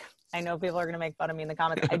 I know people are going to make fun of me in the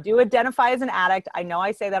comments. I do identify as an addict. I know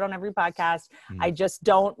I say that on every podcast. I just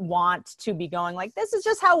don't want to be going like, this is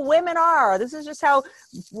just how women are. This is just how,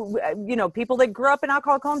 you know, people that grew up in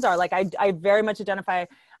alcoholic homes are. Like I very much identify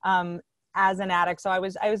as an addict. So I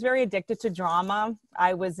was very addicted to drama.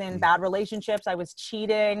 I was in bad relationships. I was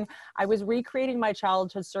cheating. I was recreating my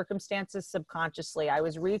childhood circumstances subconsciously. I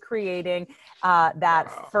was recreating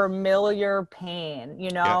that familiar pain,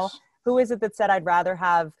 you know? Yes. Who is it that said I'd rather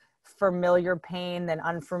have familiar pain than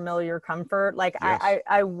unfamiliar comfort? Like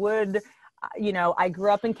I would, you know, I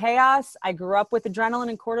grew up in chaos. I grew up with adrenaline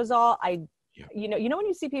and cortisol. You know, when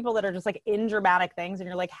you see people that are just like in dramatic things and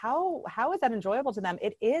you're like, how is that enjoyable to them?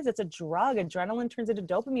 It is, it's a drug. Adrenaline turns into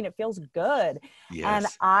dopamine. It feels good. Yes. And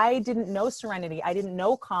I didn't know serenity. I didn't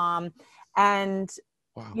know calm. And,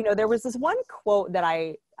 you know, there was this one quote that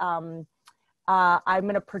I'm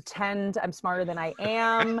going to pretend I'm smarter than I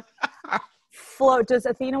am. Does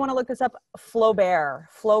Athena want to look this up?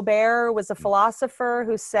 Flaubert was a philosopher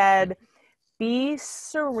who said, be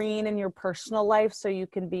serene in your personal life so you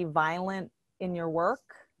can be violent in your work.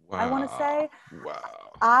 Wow. I want to say.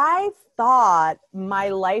 Wow. I thought my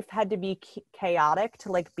life had to be chaotic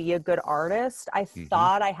to like be a good artist. I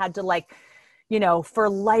thought I had to like, you know, for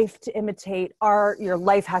life to imitate art, your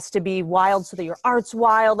life has to be wild so that your art's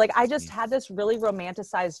wild. Like I just had this really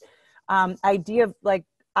romanticized idea of like,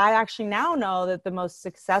 I actually now know that the most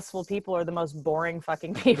successful people are the most boring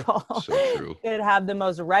fucking people. So true. That have the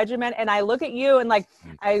most regiment. And I look at you and like,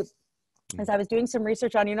 as I was doing some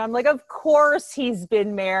research on you, and I'm like, of course he's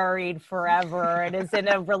been married forever and is in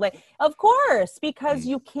a relationship. Of course, because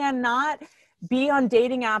you cannot be on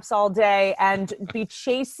dating apps all day and be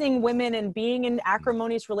chasing women and being in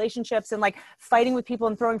acrimonious relationships and like fighting with people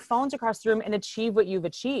and throwing phones across the room and achieve what you've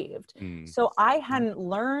achieved. So I hadn't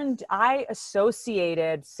learned, I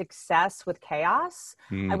associated success with chaos.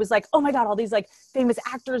 I was like, oh my God, all these like famous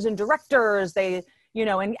actors and directors, they, you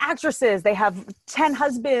know, and actresses, they have 10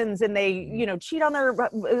 husbands and they, you know, cheat on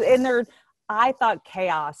their, I thought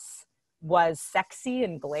chaos was sexy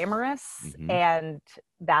and glamorous, and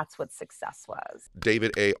that's what success was.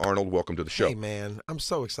 David A. Arnold, welcome to the show. Hey, man, I'm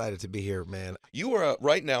so excited to be here, man. You are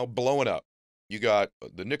right now blowing up. You got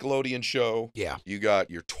the Nickelodeon show. Yeah. You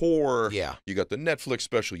got your tour. Yeah. You got the Netflix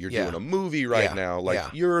special. You're doing a movie right now.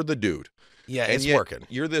 Like, you're the dude. Yeah, and it's yet working.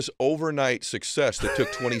 You're this overnight success that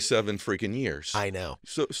took 27 freaking years. I know.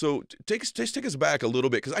 So take us back a little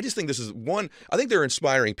bit, because I just think this is one. I think they're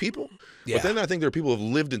inspiring people, but then I think there are people who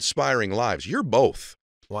have lived inspiring lives. You're both.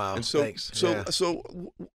 Wow. And so, thanks. So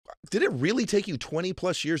did it really take you 20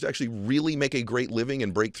 plus years to actually really make a great living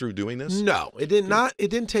and break through doing this? No, it did not. It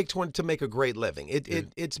didn't take 20 to make a great living.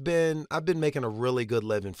 I've been making a really good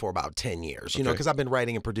living for about 10 years, you know, because I've been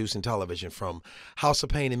writing and producing television, from House of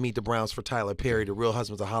Pain and Meet the Browns for Tyler Perry to Real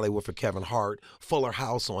Husbands of Hollywood for Kevin Hart, Fuller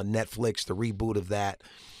House on Netflix, the reboot of that.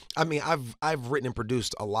 I mean, I've written and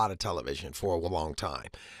produced a lot of television for a long time.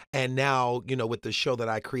 And now, you know, with the show that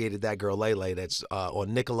I created, That Girl Lele, that's on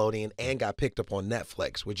Nickelodeon and got picked up on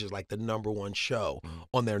Netflix, which is like the #1 show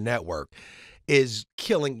on their network, is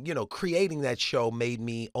killing, you know, creating that show made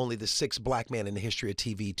me only the 6th black man in the history of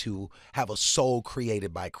TV to have a soul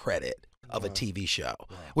created by credit of a TV show,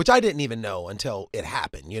 which I didn't even know until it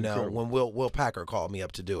happened, you know, when Will Packer called me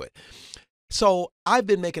up to do it. So I've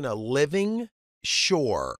been making a living,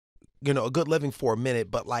 sure, you know, a good living for a minute,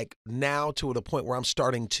 but like now to the point where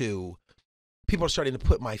people are starting to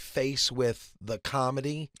put my face with the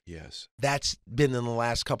comedy. Yes. That's been in the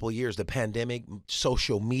last couple of years, the pandemic,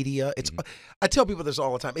 social media. I tell people this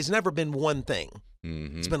all the time. It's never been one thing.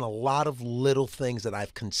 It's been a lot of little things that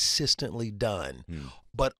I've consistently done,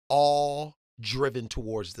 but all driven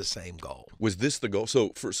towards the same goal. Was this the goal?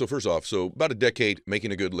 So first off, about a decade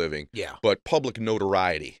making a good living. Yeah. But public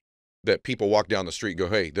notoriety, that people walk down the street and go,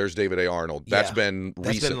 hey, there's David A. Arnold. That's been recent.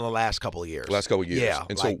 That's been in the last couple of years. Yeah.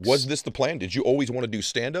 And so was this the plan? Did you always want to do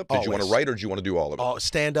stand-up? Did you want to write, or did you want to do all of it?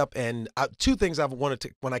 Stand-up, and two things I've wanted to,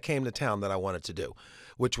 when I came to town, that I wanted to do,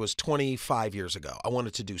 which was 25 years ago. I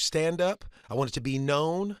wanted to do stand-up. I wanted to be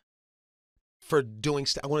known for doing,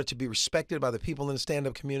 I wanted to be respected by the people in the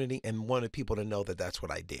stand-up community, and wanted people to know that that's what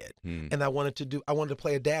I did. And I wanted to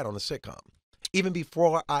play a dad on a sitcom. Even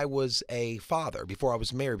before I was a father, before I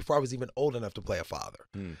was married, before I was even old enough to play a father.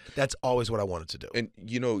 That's always what I wanted to do. And,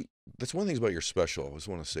 you know, that's one of the things about your special I just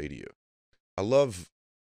want to say to you. I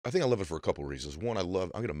think I love it for a couple of reasons. One,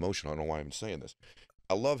 I get emotional. I don't know why I'm saying this.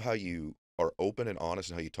 I love how you are open and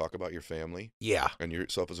honest in how you talk about your family. Yeah. And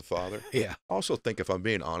yourself as a father. Yeah. I also think, if I'm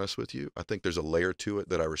being honest with you, I think there's a layer to it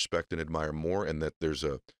that I respect and admire more, and that there's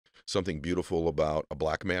something beautiful about a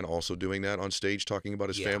black man also doing that on stage, talking about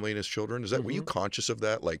his family and his children. Were you conscious of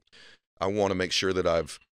that? Like, I want to make sure that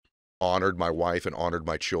I've honored my wife and honored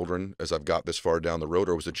my children as I've got this far down the road,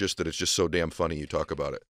 or was it just that it's just so damn funny you talk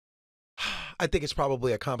about it? I think it's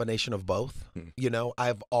probably a combination of both. You know,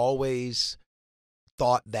 I've always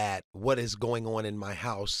thought that what is going on in my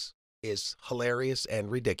house is hilarious and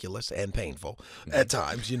ridiculous and painful at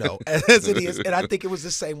times, you know, as it is. And I think it was the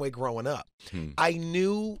same way growing up. I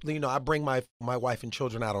knew, you know, I bring my wife and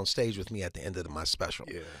children out on stage with me at the end of my special.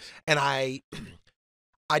 Yes. And I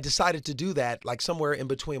decided to do that like somewhere in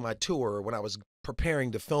between my tour. When I was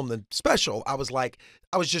preparing to film the special, I was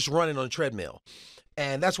just running on a treadmill.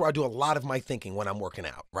 And that's where I do a lot of my thinking when I'm working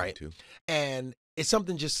out, right? Me too. And it's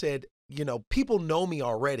something just said, you know, people know me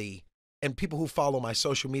already. And people who follow my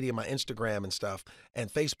social media, my Instagram and stuff,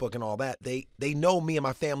 and Facebook and all that, they know me and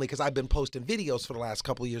my family, because I've been posting videos for the last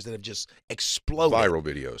couple of years that have just exploded. Viral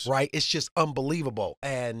videos. Right? It's just unbelievable.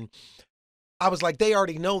 And I was like, they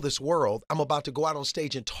already know this world. I'm about to go out on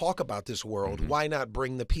stage and talk about this world. Why not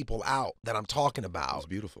bring the people out that I'm talking about? It's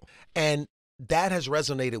beautiful. And that has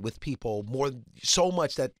resonated with people so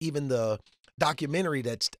much that even the documentary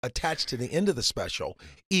that's attached to the end of the special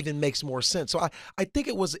even makes more sense. So I think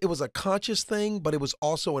it was a conscious thing, but it was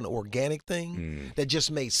also an organic thing that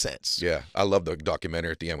just made sense. Yeah, I love the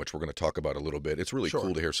documentary at the end, which we're going to talk about a little bit. It's really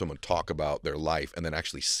cool to hear someone talk about their life and then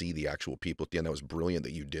actually see the actual people at the end. That was brilliant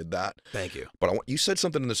that you did that. Thank you. But you said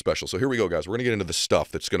something in the special. So here we go, guys. We're going to get into the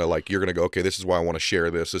stuff that's going to you're going to go, okay, this is why I want to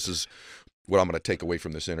share this. This is what I'm going to take away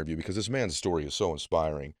from this interview because this man's story is so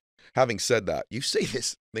inspiring. Having said that, you say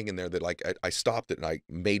this thing in there that I stopped it and I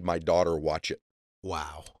made my daughter watch it.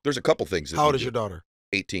 Wow. There's a couple things. How old is your daughter?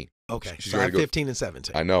 18. Okay. She's So I'm 15 and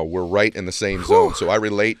 17. I know. We're right in the same zone. So I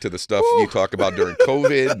relate to the stuff you talk about during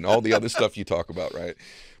COVID and all the other stuff you talk about, right?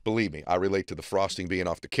 Believe me, I relate to the frosting being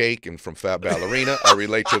off the cake and from Fat Ballerina. I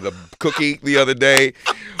relate to the cookie the other day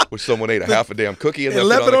where someone ate a half a damn cookie and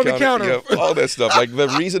left it on the counter. Yeah, all that stuff. Like the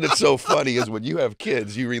reason it's so funny is when you have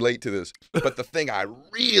kids, you relate to this. But the thing I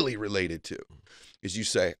really related to is you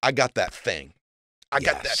say, I got that thing. I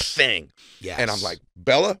got that thing. Yes. And I'm like,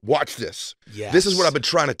 Bella, watch this. Yes. This is what I've been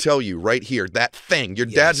trying to tell you right here. That thing. Your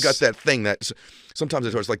dad's got that thing that sometimes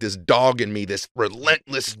it's like this dog in me, this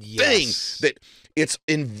relentless thing that it's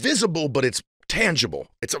invisible, but it's tangible.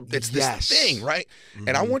 It's this thing, right?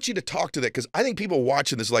 And I want you to talk to that because I think people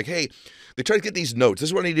watching this like, hey, they try to get these notes. This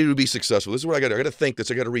is what I need to do to be successful. This is what I got to think this.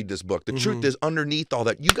 I got to read this book. The truth is underneath all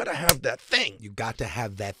that, you got to have that thing. You got to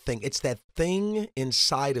have that thing. It's that thing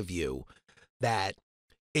inside of you that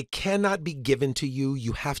it cannot be given to you.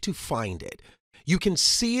 You have to find it. You can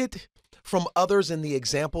see it from others in the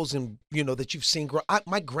examples and that you've seen.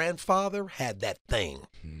 My grandfather had that thing.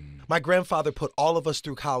 My grandfather put all of us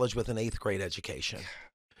through college with an 8th grade education.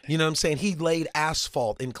 You know what I'm saying? He laid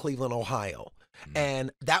asphalt in Cleveland, Ohio. And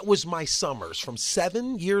that was my summers from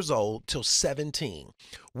 7 years old till 17.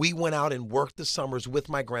 We went out and worked the summers with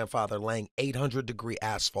my grandfather laying 800-degree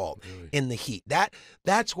asphalt in the heat.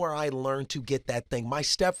 That's where I learned to get that thing. My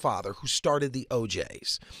stepfather, who started the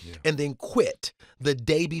OJs and then quit the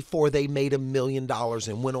day before they made $1 million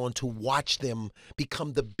and went on to watch them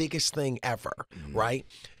become the biggest thing ever, right?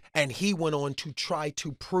 And he went on to try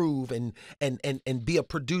to prove and be a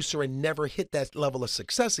producer and never hit that level of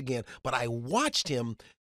success again. But I watched him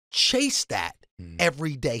chase that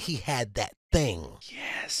every day. He had that thing.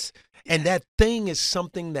 Yes. And that thing is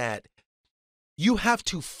something that you have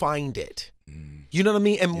to find it. You know what I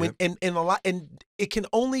mean? And and it can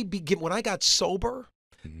only be given. When I got sober,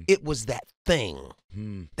 it was that thing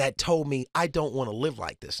that told me I don't want to live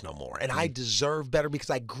like this no more. And I deserve better because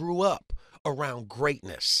I grew up around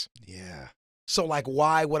greatness. Yeah. So like,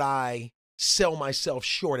 why would I sell myself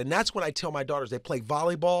short? And that's when I tell my daughters, they play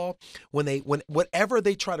volleyball, when whatever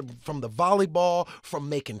they try to, from the volleyball, from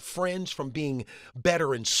making friends, from being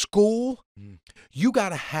better in school, you got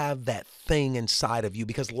to have that thing inside of you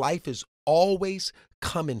because life is always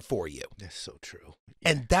coming for you. That's so true.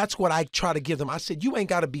 And that's what I try to give them. I said, you ain't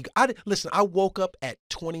got to be, listen, I woke up at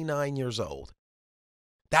 29 years old.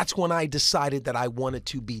 That's when I decided that I wanted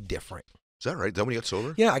to be different. Is that right? Is that when you got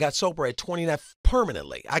sober? Yeah, I got sober at 29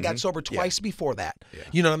 permanently. I got sober twice before that. Yeah.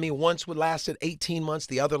 You know what I mean? Once lasted 18 months,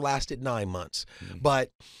 the other lasted 9 months. But,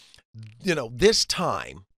 this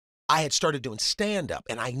time I had started doing stand-up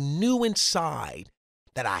and I knew inside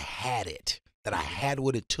that I had it, that I had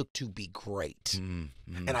what it took to be great. And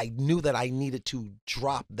I knew that I needed to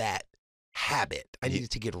drop that habit. I needed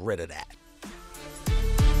to get rid of that.